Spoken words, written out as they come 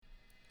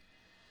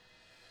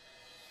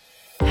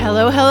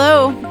Hello,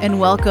 hello, and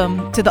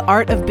welcome to The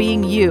Art of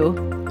Being You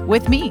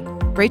with me,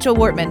 Rachel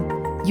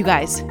Wortman. You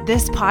guys,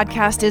 this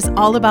podcast is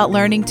all about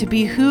learning to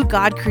be who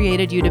God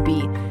created you to be,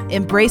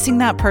 embracing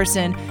that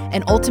person,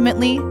 and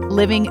ultimately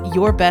living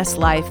your best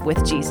life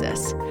with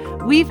Jesus.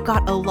 We've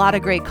got a lot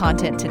of great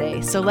content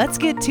today, so let's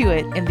get to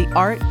it in The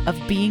Art of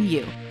Being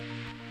You.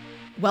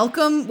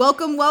 Welcome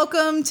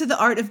to The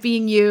Art of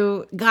Being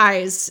You.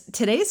 Guys,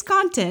 today's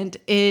content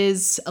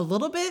is a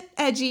little bit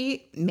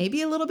edgy,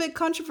 maybe a little bit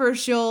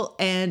controversial,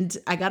 and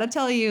I gotta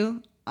tell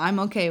you, I'm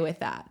okay with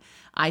that.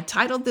 I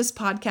titled this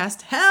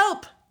podcast,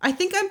 Help! I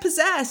Think I'm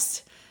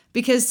Possessed,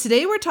 because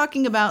today we're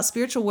talking about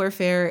spiritual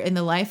warfare in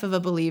the life of a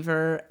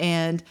believer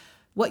and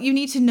what you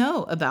need to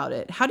know about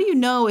it. How do you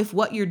know if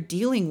what you're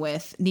dealing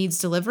with needs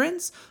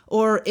deliverance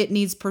or it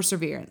needs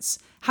perseverance?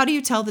 How do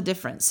you tell the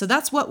difference? So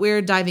that's what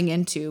we're diving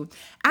into.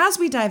 As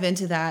we dive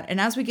into that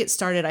and as we get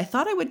started, I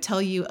thought I would tell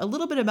you a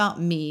little bit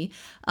about me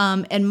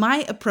and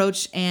my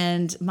approach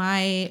and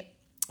my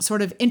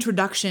sort of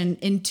introduction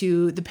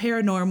into the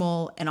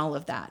paranormal and all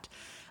of that.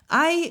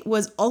 I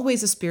was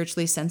always a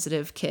spiritually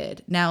sensitive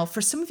kid. Now,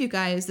 for some of you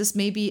guys, this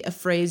may be a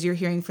phrase you're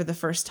hearing for the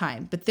first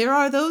time, but there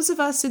are those of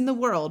us in the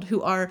world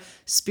who are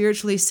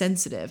spiritually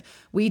sensitive.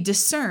 We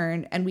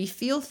discern and we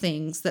feel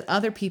things that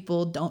other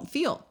people don't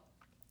feel.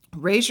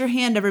 Raise your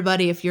hand,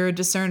 everybody, if you're a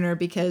discerner,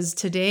 because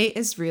today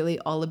is really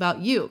all about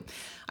you.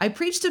 I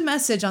preached a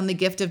message on the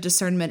gift of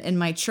discernment in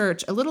my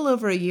church a little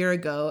over a year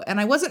ago,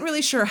 and I wasn't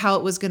really sure how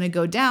it was going to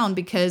go down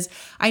because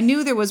I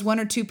knew there was one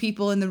or two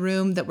people in the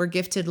room that were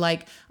gifted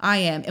like I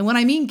am. And when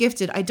I mean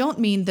gifted, I don't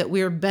mean that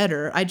we're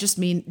better. I just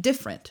mean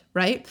different,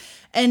 right?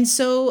 And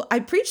so I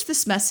preached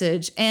this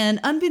message, and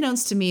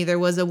unbeknownst to me, there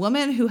was a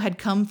woman who had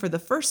come for the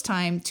first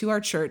time to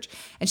our church,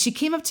 and she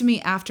came up to me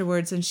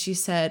afterwards and she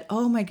said,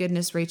 "Oh my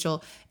goodness,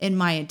 Rachel, in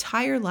my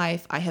entire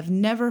life, I have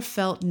never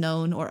felt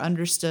known or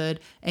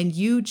understood, and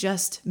you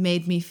just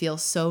made me feel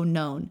so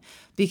known,"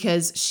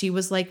 because she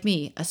was like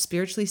me, a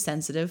spiritually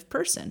sensitive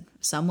person,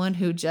 someone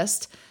who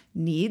just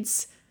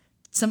needs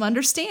some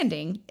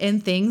understanding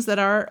in things that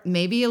are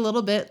maybe a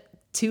little bit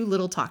too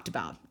little talked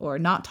about or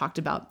not talked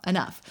about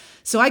enough.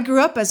 So I grew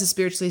up as a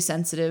spiritually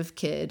sensitive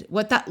kid.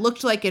 What that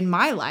looked like in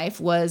my life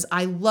was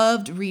I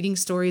loved reading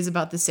stories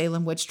about the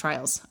Salem witch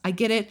trials. I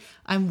get it.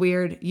 I'm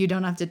weird. You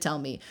don't have to tell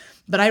me.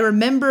 But I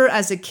remember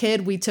as a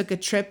kid, we took a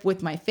trip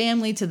with my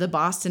family to the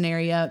Boston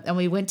area and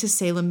we went to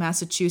Salem,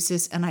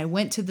 Massachusetts, and I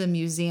went to the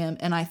museum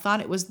and I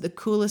thought it was the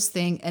coolest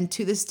thing. And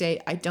to this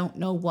day, I don't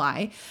know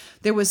why.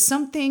 There was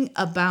something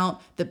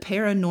about the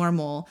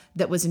paranormal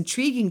that was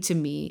intriguing to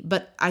me.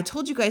 But I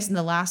told you guys in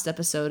the last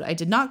episode, I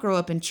did not grow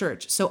up in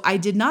church. So I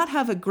did not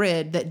have a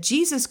grid that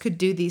Jesus could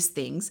do these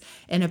things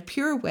in a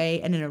pure way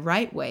and in a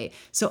right way.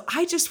 So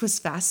I just was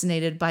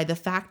fascinated by the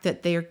fact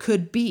that there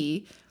could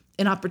be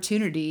an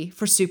opportunity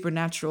for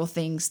supernatural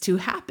things to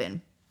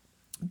happen.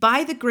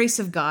 By the grace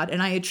of God,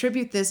 and I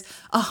attribute this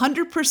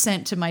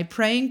 100% to my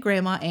praying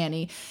grandma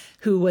Annie,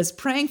 who was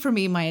praying for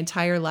me my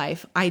entire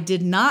life, I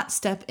did not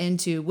step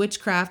into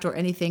witchcraft or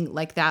anything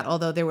like that,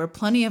 although there were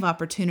plenty of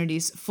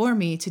opportunities for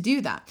me to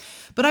do that.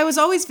 But I was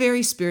always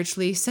very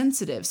spiritually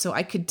sensitive, so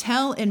I could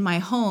tell in my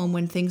home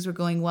when things were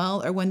going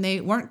well or when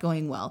they weren't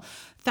going well.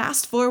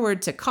 Fast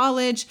forward to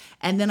college,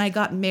 and then I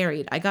got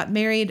married. I got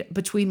married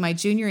between my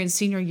junior and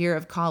senior year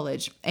of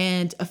college.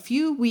 And a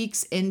few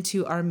weeks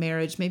into our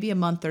marriage, maybe a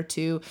month or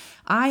two,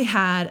 I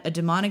had a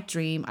demonic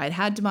dream. I'd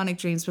had demonic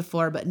dreams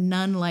before, but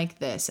none like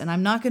this. And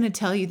I'm not going to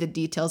tell you the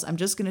details. I'm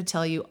just going to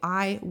tell you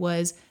I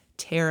was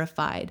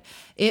terrified.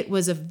 It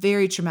was a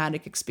very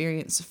traumatic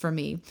experience for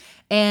me.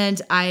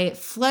 And I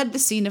fled the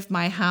scene of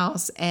my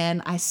house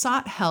and I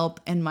sought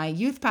help. And my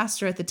youth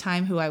pastor at the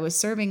time, who I was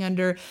serving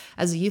under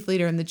as a youth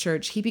leader in the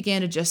church, he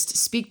began to just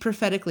speak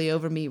prophetically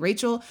over me.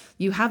 "Rachel,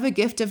 you have a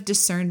gift of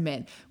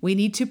discernment. We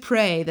need to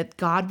pray that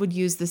God would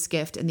use this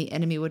gift and the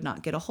enemy would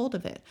not get a hold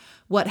of it."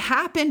 What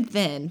happened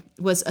then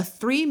was a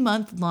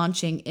 3-month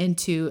launching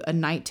into a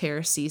night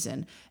terror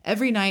season.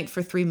 Every night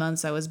for 3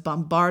 months, I was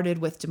bombarded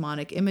with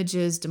demonic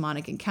images,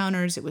 demonic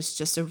encounters. It was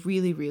just a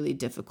really, really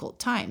difficult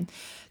time.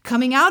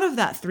 Coming out of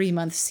that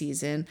 3-month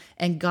season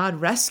and God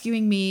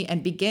rescuing me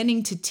and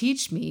beginning to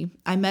teach me,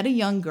 I met a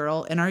young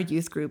girl in our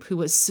youth group who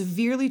was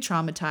severely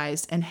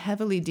traumatized and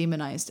heavily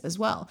demonized as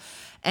well.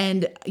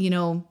 And,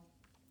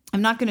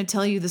 I'm not going to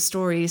tell you the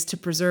stories to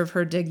preserve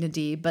her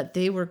dignity, but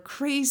they were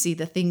crazy,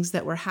 the things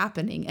that were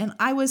happening. And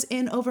I was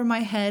in over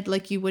my head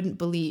like you wouldn't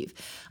believe.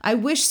 I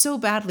wish so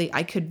badly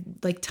I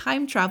could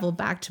time travel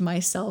back to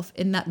myself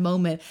in that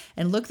moment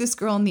and look this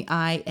girl in the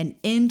eye and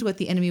end what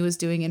the enemy was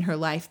doing in her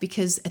life.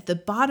 Because at the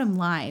bottom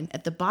line,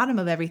 at the bottom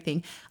of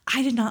everything,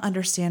 I did not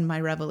understand my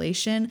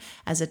revelation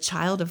as a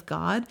child of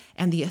God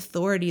and the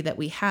authority that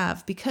we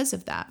have because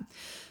of that.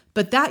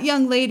 But that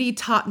young lady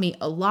taught me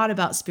a lot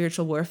about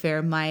spiritual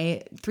warfare.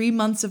 My 3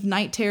 months of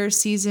night terror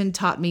season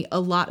taught me a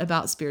lot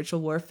about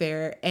spiritual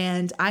warfare.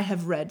 And I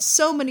have read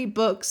so many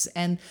books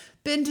and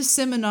been to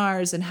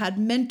seminars and had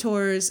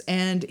mentors.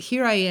 And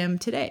here I am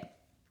today.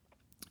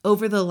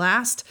 Over the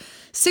last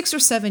 6 or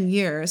 7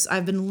 years,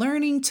 I've been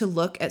learning to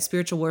look at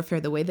spiritual warfare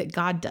the way that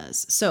God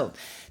does. So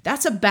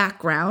that's a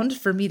background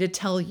for me to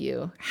tell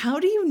you. How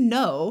do you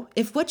know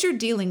if what you're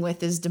dealing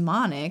with is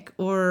demonic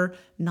or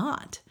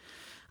not?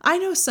 I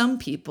know some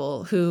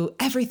people who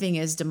everything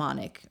is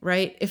demonic,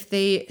 right? If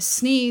they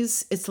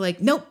sneeze, it's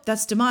like, nope,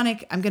 that's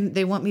demonic.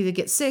 They want me to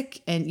get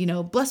sick and,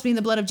 bless me in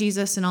the blood of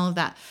Jesus and all of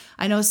that.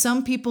 I know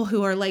some people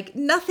who are like,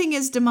 nothing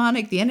is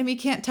demonic. The enemy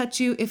can't touch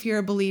you if you're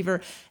a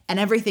believer, and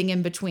everything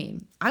in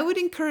between. I would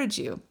encourage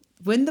you,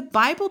 when the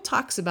Bible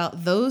talks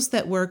about those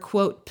that were,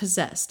 quote,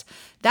 possessed,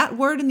 that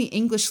word in the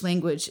English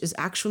language is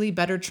actually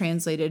better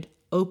translated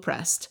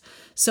oppressed.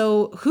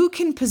 So who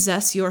can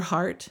possess your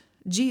heart?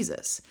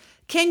 Jesus.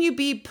 Can you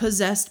be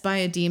possessed by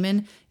a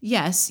demon?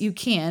 Yes, you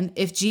can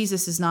if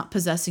Jesus is not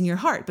possessing your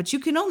heart, but you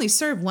can only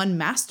serve one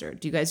master.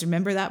 Do you guys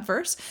remember that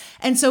verse?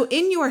 And so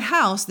in your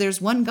house,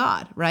 there's one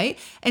God, right?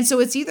 And so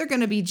it's either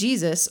going to be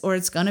Jesus or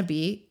it's going to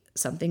be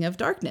something of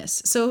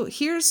darkness. So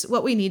here's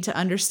what we need to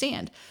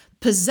understand.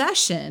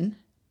 Possession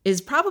is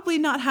probably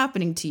not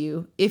happening to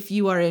you if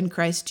you are in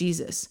Christ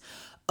Jesus.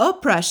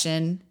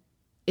 Oppression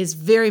is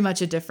very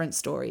much a different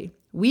story.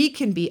 We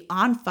can be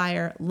on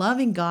fire,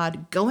 loving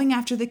God, going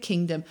after the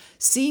kingdom,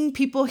 seeing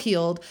people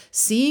healed,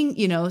 seeing,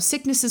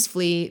 sicknesses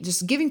flee,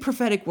 just giving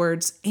prophetic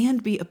words,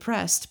 and be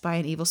oppressed by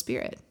an evil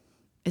spirit.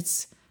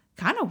 It's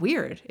kind of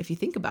weird if you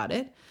think about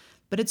it,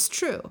 but it's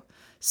true.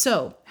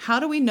 So how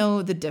do we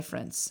know the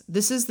difference?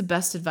 This is the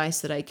best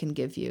advice that I can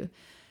give you.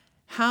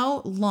 How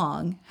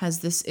long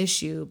has this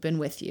issue been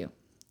with you?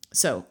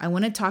 So I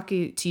want to talk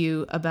to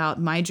you about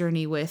my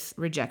journey with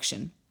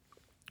rejection.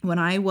 When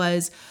I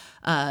was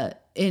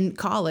in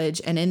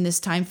college and in this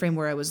time frame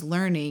where I was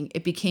learning,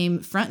 it became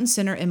front and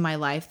center in my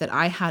life that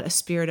I had a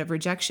spirit of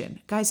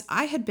rejection. Guys,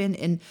 I had been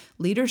in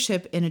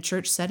leadership in a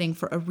church setting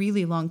for a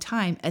really long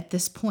time at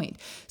this point.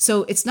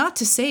 So it's not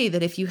to say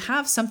that if you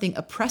have something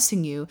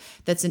oppressing you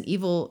that's an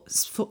evil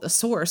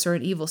source or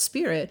an evil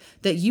spirit,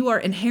 that you are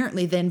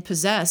inherently then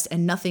possessed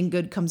and nothing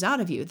good comes out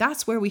of you.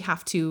 That's where we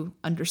have to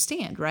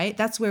understand, right?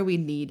 That's where we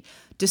need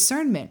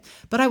discernment.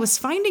 But I was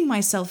finding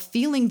myself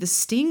feeling the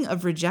sting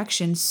of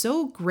rejection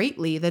so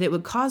greatly that it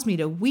would cause me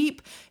to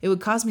weep. It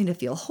would cause me to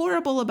feel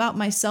horrible about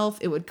myself.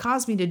 It would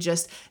cause me to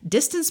just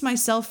distance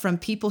myself from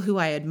people who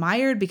I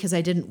admired because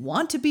I didn't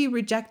want to be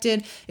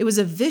rejected. It was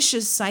a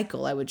vicious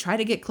cycle. I would try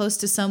to get close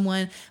to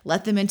someone,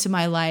 let them into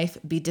my life,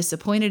 be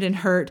disappointed and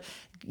hurt,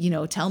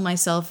 tell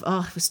myself,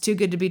 oh, it was too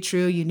good to be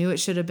true. You knew it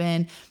should have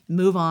been,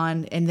 move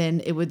on. And then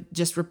it would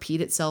just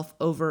repeat itself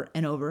over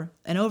and over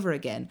and over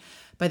again.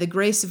 By the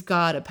grace of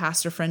God, a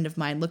pastor friend of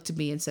mine looked at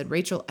me and said,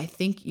 Rachel, I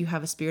think you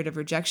have a spirit of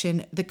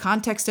rejection. The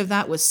context of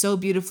that was so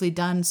beautifully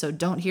done, so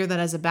don't hear that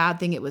as a bad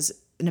thing. It was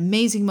an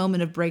amazing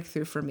moment of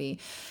breakthrough for me.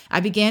 I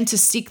began to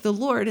seek the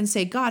Lord and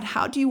say, God,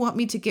 how do you want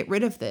me to get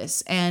rid of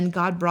this? And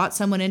God brought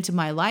someone into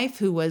my life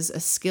who was a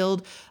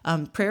skilled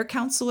prayer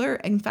counselor,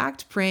 in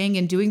fact, praying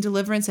and doing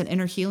deliverance and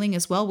inner healing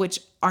as well,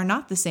 which are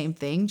not the same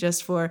thing,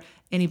 just for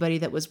anybody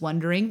that was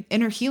wondering.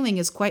 Inner healing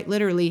is quite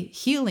literally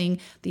healing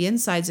the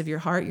insides of your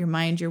heart, your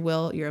mind, your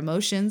will, your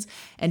emotions,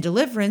 and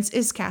deliverance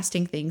is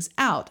casting things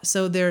out.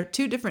 So they're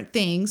two different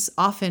things,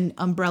 often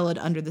umbrellaed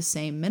under the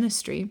same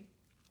ministry.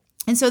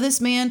 And so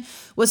this man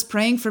was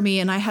praying for me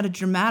and I had a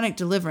dramatic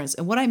deliverance.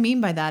 And what I mean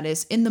by that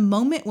is in the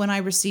moment when I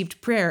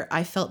received prayer,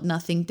 I felt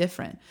nothing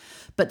different.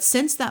 But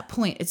since that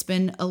point, it's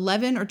been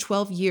 11 or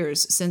 12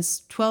 years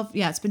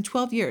it's been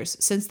 12 years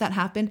since that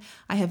happened.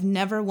 I have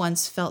never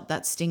once felt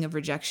that sting of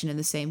rejection in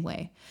the same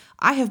way.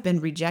 I have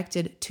been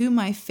rejected to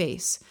my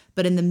face,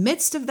 but in the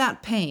midst of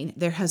that pain,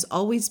 there has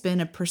always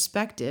been a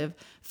perspective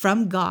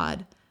from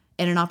God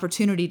and an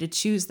opportunity to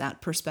choose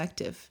that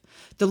perspective.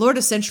 The Lord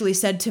essentially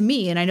said to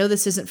me, and I know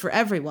this isn't for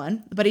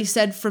everyone, but he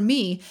said, for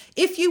me,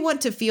 if you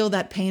want to feel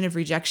that pain of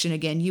rejection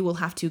again, you will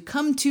have to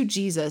come to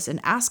Jesus and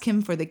ask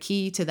him for the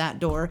key to that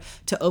door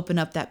to open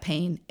up that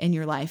pain in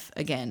your life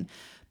again.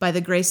 By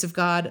the grace of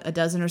God, a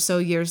dozen or so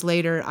years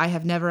later, I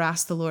have never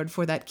asked the Lord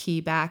for that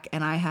key back,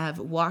 and I have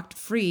walked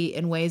free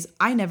in ways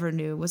I never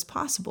knew was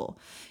possible.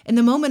 In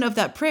the moment of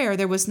that prayer,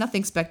 there was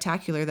nothing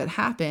spectacular that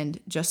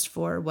happened, just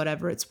for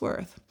whatever it's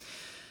worth.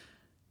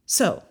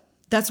 So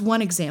that's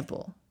one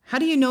example. How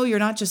do you know you're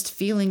not just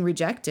feeling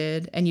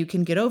rejected and you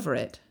can get over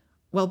it?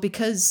 Well,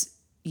 because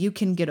you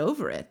can get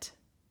over it.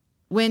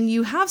 When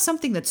you have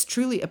something that's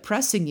truly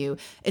oppressing you,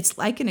 it's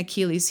like an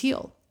Achilles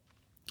heel.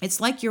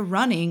 It's like you're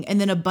running and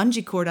then a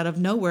bungee cord out of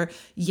nowhere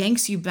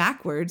yanks you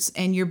backwards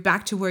and you're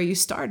back to where you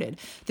started.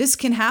 This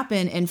can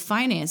happen in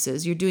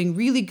finances. You're doing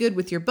really good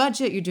with your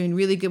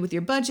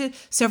budget.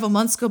 Several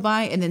months go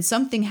by and then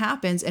something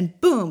happens and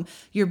boom,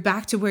 you're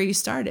back to where you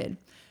started.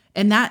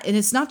 And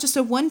it's not just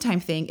a one-time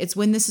thing. It's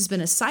when this has been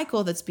a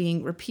cycle that's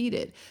being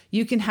repeated.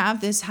 You can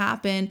have this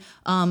happen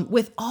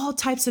with all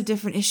types of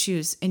different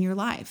issues in your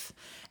life.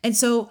 And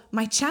so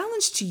my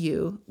challenge to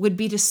you would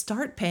be to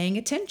start paying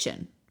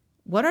attention.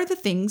 What are the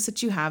things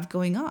that you have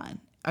going on?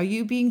 Are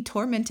you being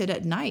tormented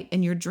at night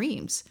in your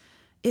dreams?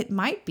 It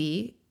might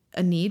be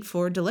a need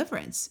for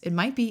deliverance. It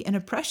might be an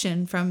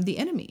oppression from the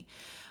enemy.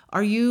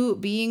 Are you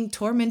being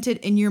tormented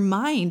in your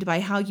mind by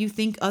how you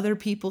think other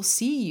people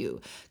see you?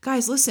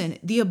 Guys, listen,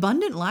 the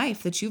abundant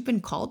life that you've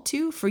been called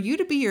to, for you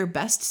to be your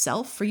best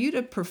self, for you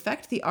to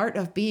perfect the art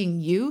of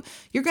being you,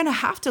 you're going to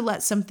have to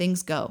let some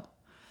things go.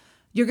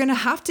 You're going to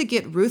have to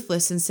get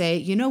ruthless and say,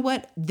 you know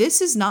what?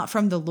 This is not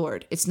from the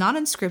Lord. It's not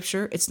in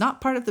scripture. It's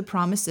not part of the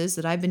promises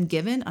that I've been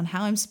given on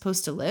how I'm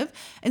supposed to live.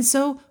 And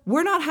so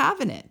we're not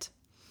having it.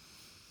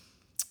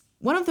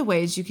 One of the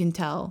ways you can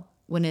tell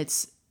when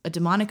it's a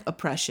demonic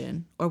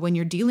oppression or when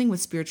you're dealing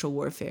with spiritual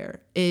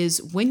warfare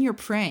is when you're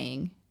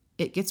praying,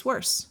 it gets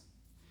worse.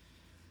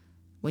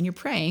 When you're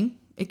praying,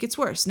 it gets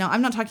worse. Now,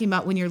 I'm not talking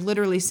about when you're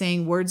literally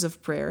saying words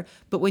of prayer,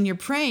 but when you're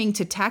praying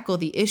to tackle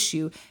the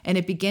issue and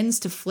it begins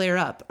to flare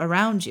up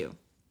around you.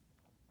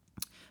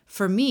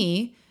 For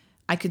me,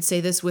 I could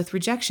say this with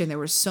rejection. There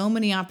were so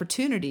many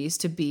opportunities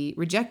to be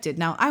rejected.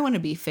 Now, I want to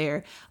be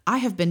fair. I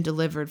have been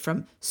delivered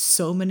from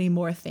so many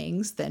more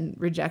things than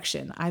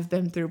rejection. I've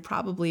been through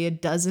probably a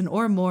dozen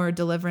or more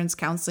deliverance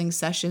counseling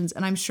sessions,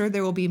 and I'm sure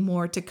there will be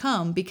more to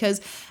come because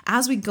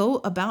as we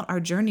go about our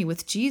journey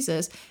with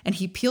Jesus and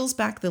he peels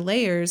back the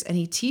layers and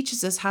he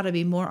teaches us how to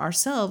be more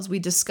ourselves, we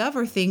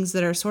discover things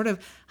that are sort of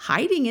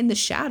hiding in the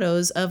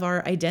shadows of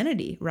our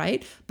identity,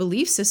 right?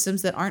 Belief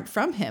systems that aren't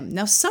from him.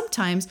 Now,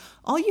 sometimes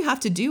all you have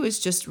to do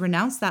is just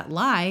renounce that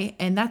lie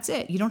and that's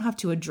it. You don't have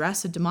to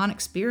address a demonic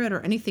spirit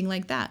or anything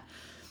like that.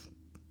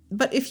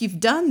 But if you've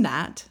done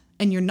that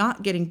and you're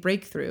not getting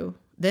breakthrough,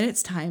 then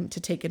it's time to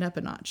take it up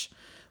a notch.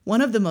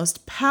 One of the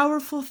most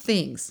powerful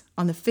things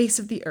on the face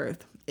of the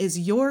earth is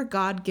your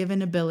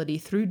God-given ability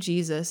through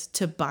Jesus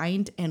to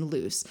bind and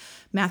loose.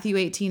 Matthew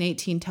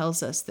 18:18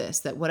 tells us this,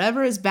 that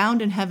whatever is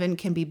bound in heaven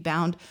can be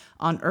bound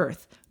on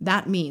earth.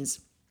 That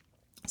means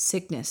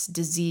sickness,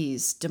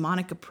 disease,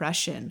 demonic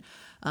oppression,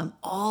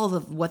 all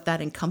of what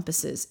that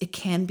encompasses, it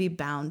can be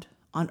bound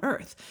on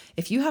earth.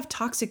 If you have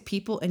toxic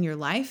people in your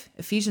life,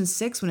 Ephesians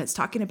 6, when it's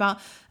talking about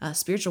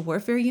spiritual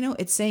warfare,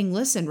 it's saying,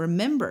 listen,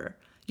 remember,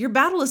 your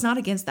battle is not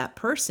against that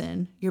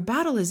person. Your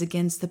battle is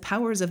against the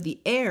powers of the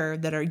air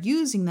that are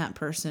using that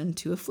person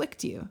to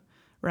afflict you,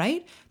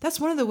 right? That's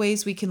one of the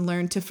ways we can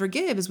learn to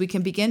forgive is we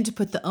can begin to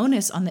put the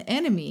onus on the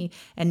enemy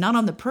and not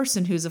on the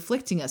person who's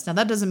afflicting us. Now,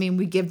 that doesn't mean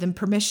we give them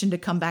permission to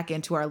come back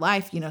into our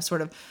life,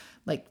 sort of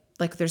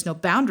like there's no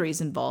boundaries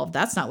involved.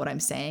 That's not what I'm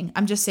saying.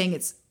 I'm just saying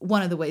it's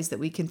one of the ways that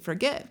we can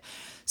forgive.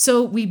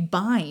 So we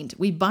bind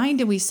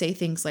and we say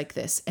things like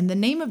this. In the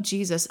name of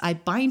Jesus, I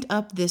bind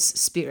up this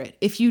spirit.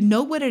 If you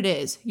know what it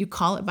is, you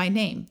call it by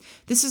name.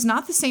 This is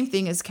not the same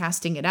thing as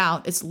casting it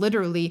out. It's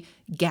literally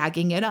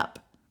gagging it up,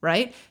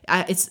 right?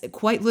 It's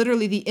quite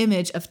literally the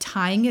image of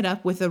tying it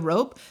up with a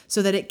rope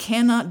so that it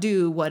cannot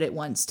do what it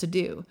wants to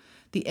do.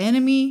 The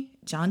enemy,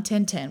 John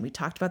 10:10, we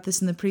talked about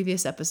this in the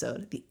previous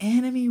episode. The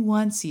enemy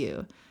wants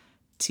you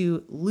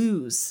to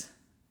lose.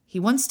 He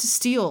wants to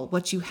steal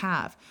what you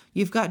have.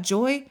 You've got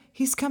joy,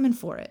 he's coming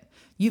for it.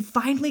 You've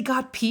finally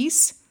got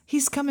peace,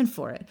 he's coming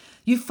for it.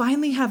 You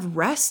finally have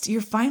rest,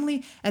 you're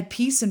finally at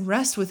peace and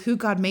rest with who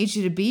God made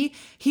you to be,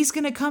 he's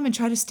going to come and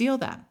try to steal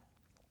that.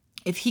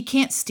 If he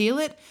can't steal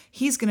it,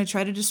 he's going to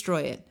try to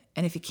destroy it.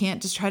 And if he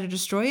can't just try to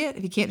destroy it,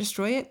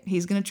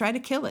 he's going to try to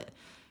kill it.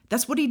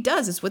 That's what he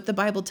does. It's what the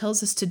Bible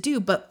tells us to do.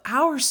 But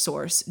our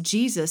source,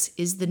 Jesus,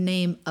 is the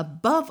name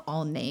above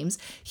all names.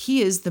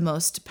 He is the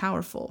most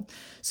powerful.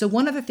 So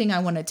one other thing I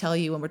want to tell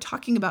you when we're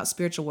talking about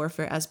spiritual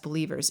warfare as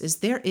believers is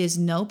there is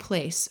no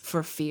place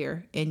for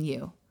fear in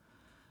you.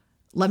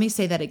 Let me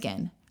say that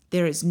again.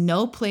 There is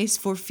no place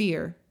for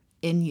fear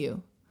in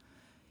you.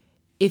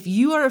 If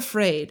you are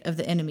afraid of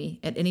the enemy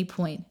at any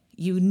point,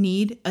 you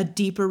need a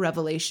deeper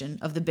revelation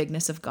of the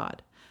bigness of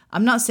God.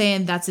 I'm not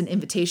saying that's an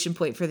invitation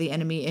point for the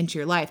enemy into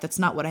your life. That's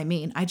not what I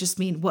mean. I just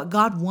mean what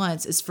God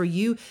wants is for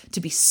you to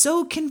be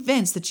so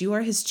convinced that you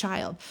are his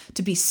child,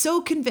 to be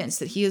so convinced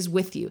that he is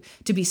with you,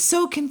 to be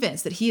so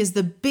convinced that he is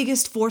the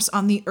biggest force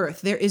on the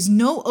earth. There is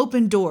no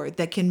open door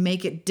that can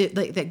make it,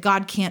 that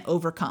God can't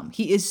overcome.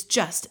 He is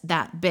just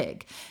that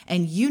big.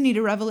 And you need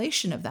a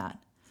revelation of that.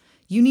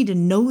 You need to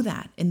know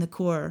that in the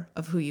core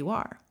of who you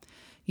are.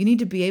 You need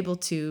to be able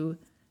to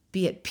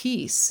be at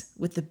peace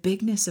with the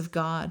bigness of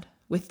God,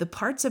 with the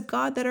parts of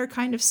God that are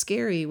kind of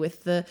scary,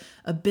 with the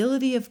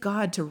ability of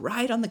God to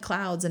ride on the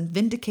clouds and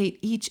vindicate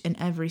each and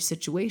every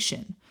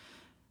situation.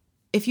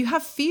 If you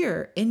have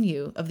fear in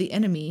you of the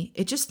enemy,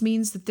 it just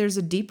means that there's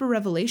a deeper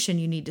revelation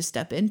you need to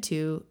step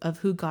into of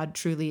who God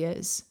truly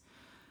is.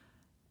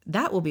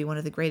 That will be one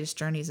of the greatest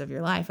journeys of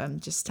your life, I'm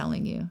just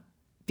telling you.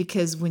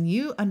 Because when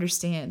you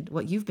understand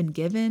what you've been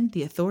given,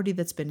 the authority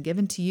that's been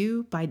given to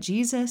you by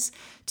Jesus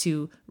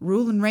to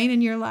rule and reign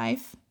in your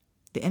life,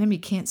 the enemy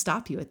can't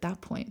stop you at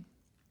that point.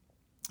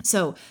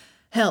 So,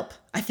 help,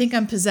 I think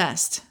I'm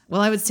possessed.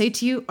 Well, I would say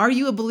to you, are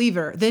you a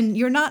believer? Then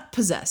you're not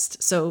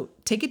possessed. So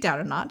take it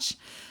down a notch.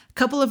 A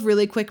couple of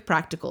really quick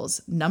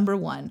practicals. Number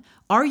 1,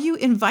 are you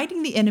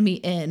inviting the enemy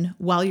in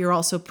while you're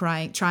also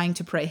trying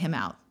to pray him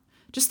out?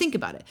 Just think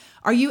about it.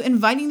 Are you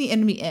inviting the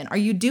enemy in? Are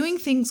you doing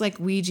things like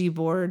Ouija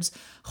boards,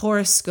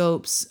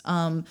 horoscopes,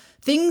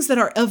 things that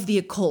are of the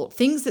occult,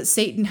 things that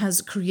Satan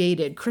has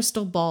created,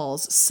 crystal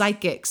balls,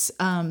 psychics,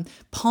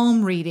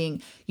 palm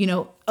reading,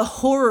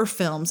 horror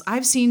films?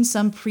 I've seen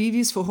some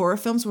previews for horror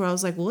films where I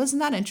was like, well, isn't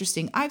that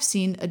interesting? I've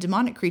seen a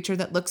demonic creature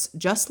that looks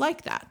just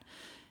like that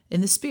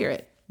in the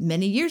spirit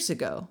many years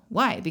ago.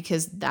 Why?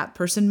 Because that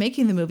person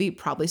making the movie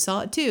probably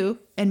saw it too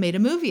and made a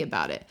movie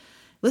about it.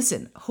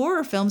 Listen,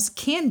 horror films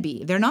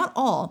they're not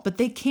all, but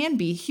they can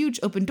be huge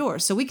open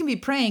doors. So we can be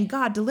praying,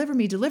 God, deliver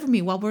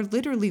me, while we're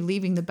literally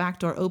leaving the back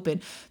door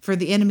open for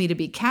the enemy to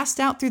be cast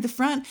out through the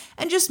front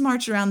and just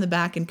march around the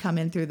back and come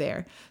in through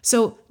there.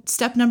 So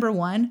step number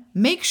 1,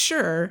 make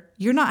sure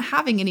you're not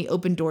having any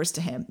open doors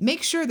to him.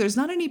 Make sure there's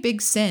not any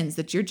big sins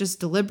that you're just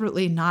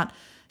deliberately not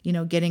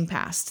getting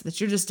past,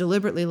 that you're just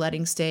deliberately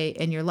letting stay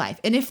in your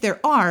life. And if there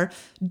are,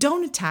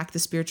 don't attack the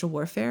spiritual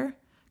warfare,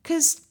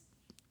 because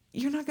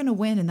you're not going to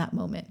win in that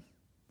moment.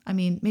 I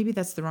mean, maybe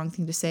that's the wrong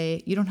thing to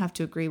say. You don't have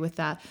to agree with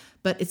that,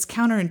 but it's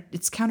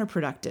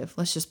counterproductive.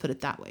 Let's just put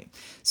it that way.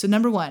 So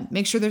number 1,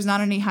 make sure there's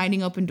not any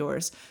hiding open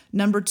doors.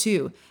 Number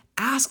 2,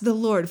 ask the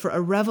Lord for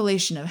a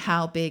revelation of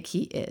how big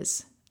he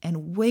is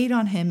and wait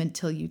on him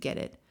until you get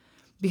it,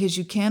 because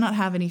you cannot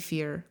have any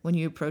fear when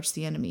you approach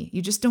the enemy.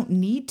 You just don't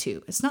need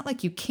to. It's not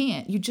like you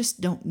can't, you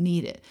just don't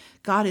need it.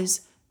 God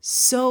is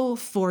so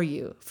for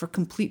you, for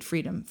complete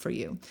freedom for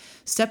you.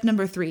 Step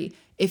number 3,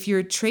 if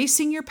you're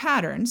tracing your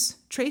patterns,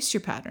 trace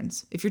your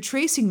patterns. If you're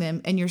tracing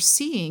them and you're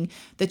seeing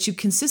that you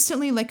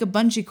consistently, like a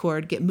bungee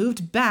cord, get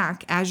moved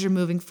back as you're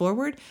moving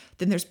forward,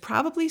 then there's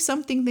probably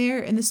something there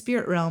in the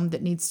spirit realm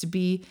that needs to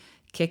be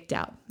kicked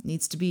out,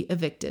 needs to be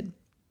evicted.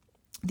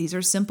 These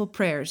are simple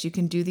prayers. You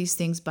can do these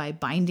things by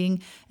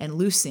binding and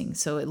loosing.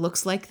 So it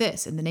looks like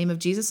this. In the name of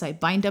Jesus, I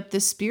bind up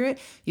this spirit.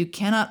 You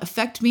cannot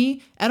affect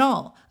me at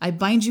all. I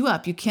bind you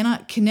up. You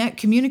cannot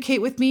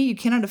communicate with me. You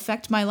cannot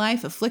affect my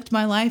life, afflict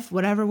my life,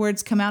 whatever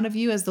words come out of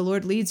you as the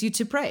Lord leads you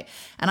to pray.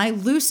 And I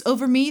loose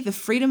over me the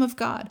freedom of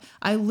God.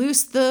 I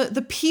loose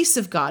the peace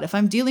of God. If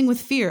I'm dealing with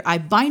fear, I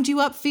bind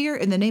you up, fear,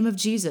 in the name of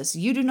Jesus.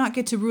 You do not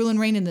get to rule and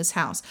reign in this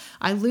house.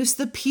 I loose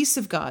the peace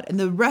of God and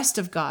the rest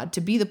of God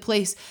to be the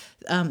place,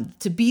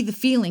 to be the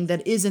feeling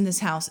that is in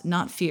this house,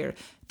 not fear.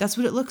 That's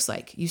what it looks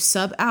like. You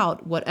sub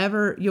out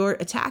whatever you're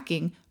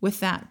attacking with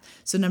that.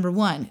 So number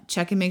 1,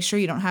 check and make sure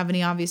you don't have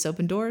any obvious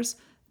open doors.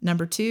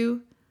 Number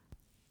 2,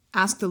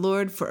 ask the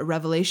Lord for a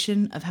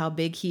revelation of how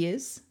big he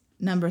is.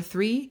 Number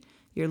 3,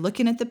 you're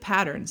looking at the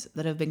patterns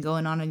that have been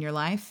going on in your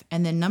life.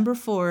 And then number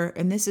 4,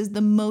 and this is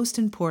the most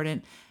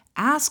important,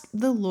 ask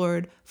the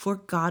Lord for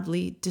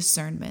godly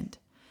discernment.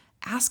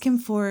 Ask him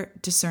for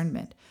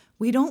discernment.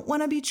 We don't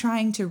want to be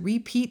trying to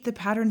repeat the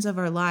patterns of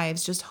our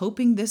lives, just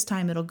hoping this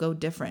time it'll go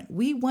different.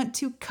 We want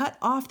to cut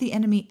off the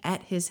enemy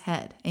at his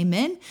head.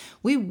 Amen?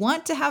 We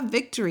want to have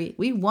victory.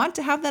 We want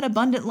to have that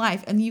abundant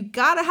life. And you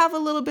got to have a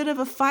little bit of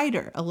a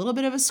fighter, a little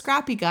bit of a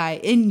scrappy guy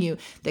in you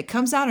that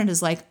comes out and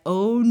is like,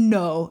 oh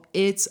no,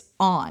 it's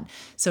on.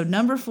 So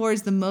number 4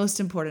 is the most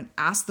important.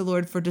 Ask the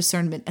Lord for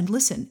discernment. And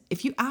listen,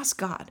 if you ask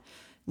God,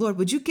 Lord,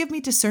 would you give me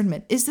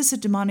discernment? Is this a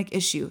demonic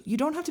issue? You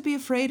don't have to be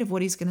afraid of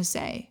what he's going to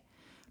say.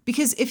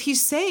 Because if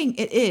he's saying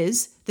it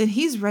is, then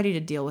he's ready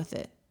to deal with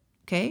it.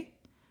 Okay?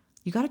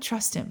 You got to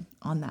trust him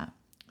on that.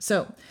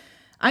 So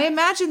I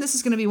imagine this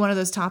is going to be one of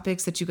those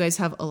topics that you guys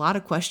have a lot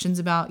of questions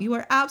about. You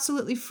are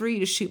absolutely free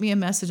to shoot me a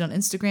message on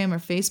Instagram or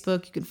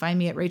Facebook. You can find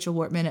me at Rachel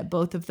Wortman at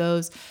both of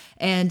those.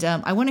 And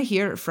I want to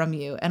hear from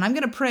you. And I'm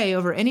going to pray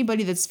over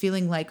anybody that's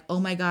feeling like,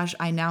 oh my gosh,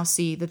 I now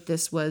see that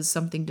this was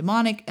something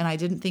demonic and I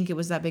didn't think it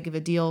was that big of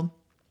a deal.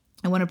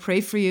 I want to pray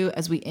for you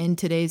as we end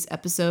today's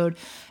episode.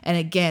 And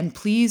again,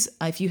 please,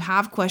 if you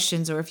have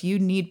questions or if you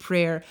need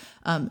prayer,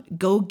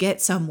 go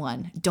get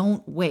someone.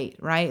 Don't wait,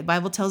 right? The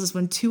Bible tells us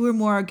when 2 or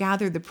more are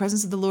gathered, the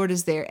presence of the Lord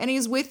is there and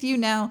he's with you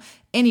now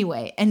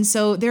anyway. And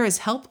so there is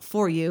help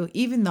for you.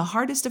 Even the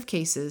hardest of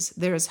cases,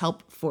 there is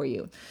help for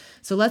you.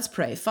 So let's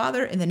pray.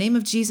 Father, in the name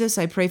of Jesus,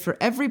 I pray for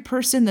every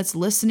person that's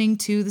listening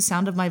to the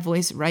sound of my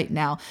voice right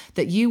now,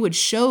 that you would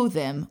show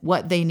them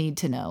what they need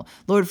to know.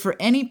 Lord, for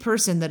any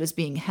person that is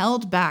being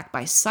held back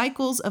by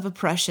cycles of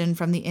oppression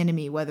from the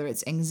enemy, whether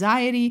it's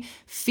anxiety,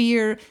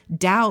 fear,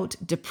 doubt,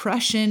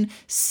 depression,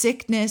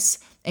 sickness,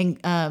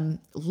 and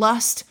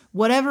lust,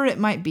 whatever it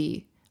might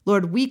be,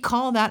 Lord, we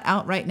call that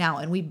out right now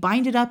and we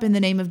bind it up in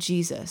the name of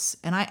Jesus.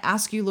 And I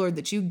ask you, Lord,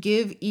 that you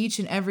give each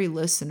and every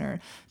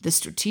listener the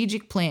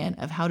strategic plan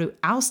of how to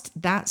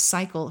oust that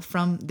cycle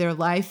from their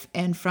life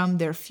and from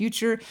their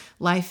future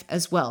life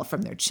as well,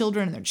 from their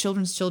children and their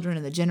children's children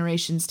and the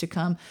generations to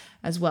come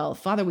as well.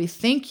 Father, we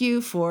thank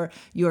you for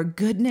your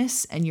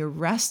goodness and your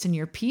rest and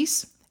your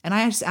peace. And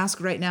I just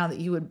ask right now that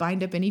you would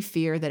bind up any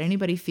fear that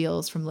anybody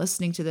feels from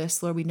listening to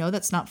this. Lord, we know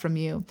that's not from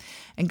you.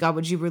 And God,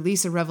 would you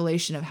release a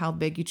revelation of how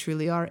big you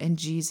truly are in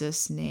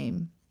Jesus'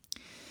 name?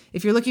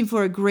 if you're looking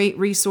for a great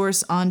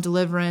resource on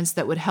deliverance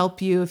that would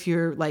help you, if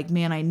you're like,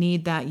 man, I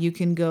need that, you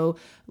can go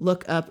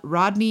look up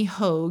Rodney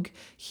Hogue.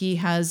 He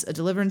has a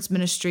deliverance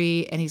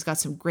ministry and he's got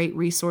some great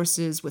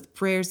resources with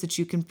prayers that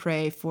you can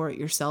pray for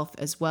yourself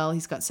as well.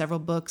 He's got several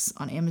books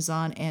on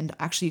Amazon, and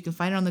actually you can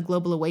find it on the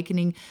Global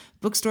Awakening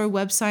bookstore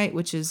website,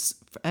 which is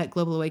at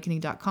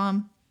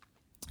globalawakening.com.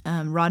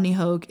 Rodney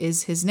Hogue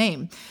is his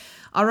name.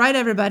 All right,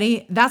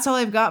 everybody, that's all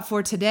I've got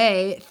for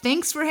today.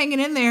 Thanks for hanging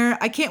in there.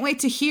 I can't wait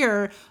to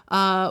hear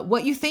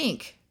what you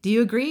think. Do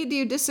you agree? Do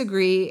you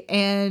disagree?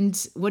 And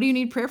what do you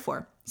need prayer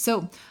for?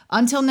 So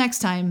until next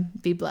time,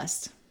 be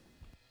blessed.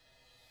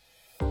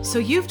 So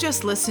you've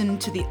just listened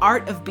to The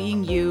Art of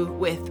Being You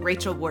with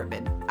Rachel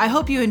Wortman. I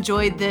hope you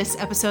enjoyed this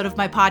episode of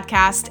my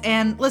podcast.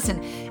 And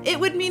listen, it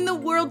would mean the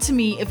world to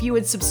me if you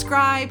would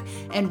subscribe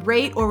and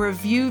rate or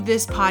review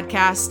this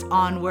podcast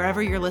on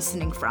wherever you're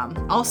listening from.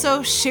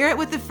 Also, share it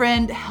with a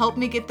friend. Help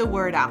me get the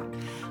word out.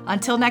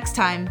 Until next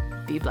time,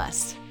 be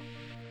blessed.